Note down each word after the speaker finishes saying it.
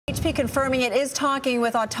HP confirming it is talking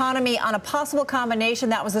with Autonomy on a possible combination.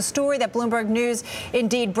 That was a story that Bloomberg News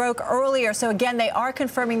indeed broke earlier. So again, they are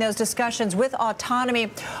confirming those discussions with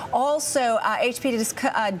Autonomy. Also, HP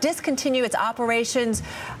to discontinue its operations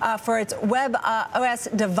for its web OS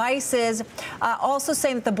devices. Also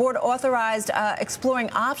saying that the board authorized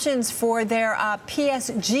exploring options for their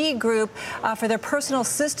PSG group, for their personal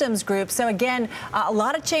systems group. So again, a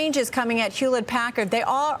lot of changes coming at Hewlett-Packard. They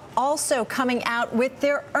are also coming out with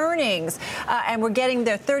their earnings, and we're getting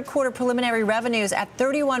their third quarter preliminary revenues at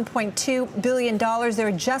 $31.2 billion. Their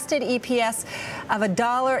adjusted EPS of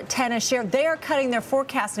 $1.10 a share. They are cutting their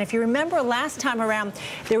forecast. And if you remember last time around,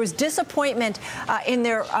 there was disappointment in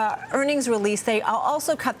their earnings release. They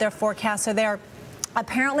also cut their forecast, so they're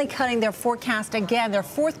apparently cutting their forecast again. Their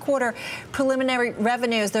fourth quarter preliminary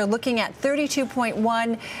revenues, they're looking at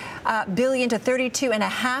 $32.1 billion to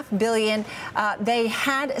 $32.5 billion. They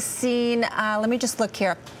had seen, let me just look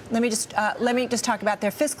here. Let me just talk about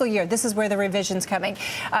their fiscal year. This is where the revision's coming.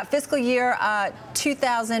 Fiscal year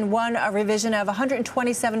 2001, a revision of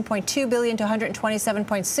 $127.2 billion to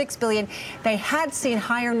 $127.6 billion. They had seen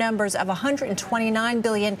higher numbers of $129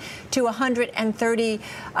 billion to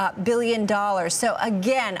 $130 billion. So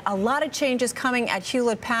again, a lot of changes coming at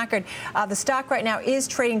Hewlett-Packard. The stock right now is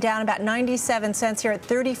trading down about 97 cents here at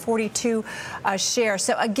 $30.42 a share.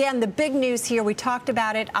 So again, the big news here, we talked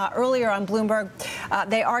about it earlier on Bloomberg.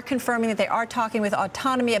 They are confirming that they are talking with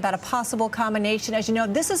Autonomy about a possible combination. As you know,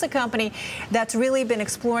 this is a company that's really been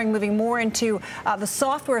exploring moving more into the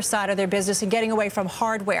software side of their business and getting away from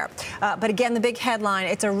hardware. But again, the big headline,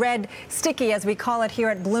 it's a red sticky, as we call it here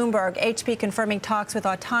at Bloomberg. HP confirming talks with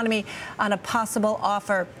Autonomy on a possible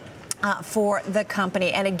offer for the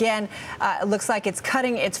company. And again, it looks like it's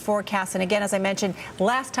cutting its forecast. And again, as I mentioned,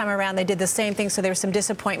 last time around, they did the same thing, so there was some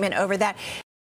disappointment over that.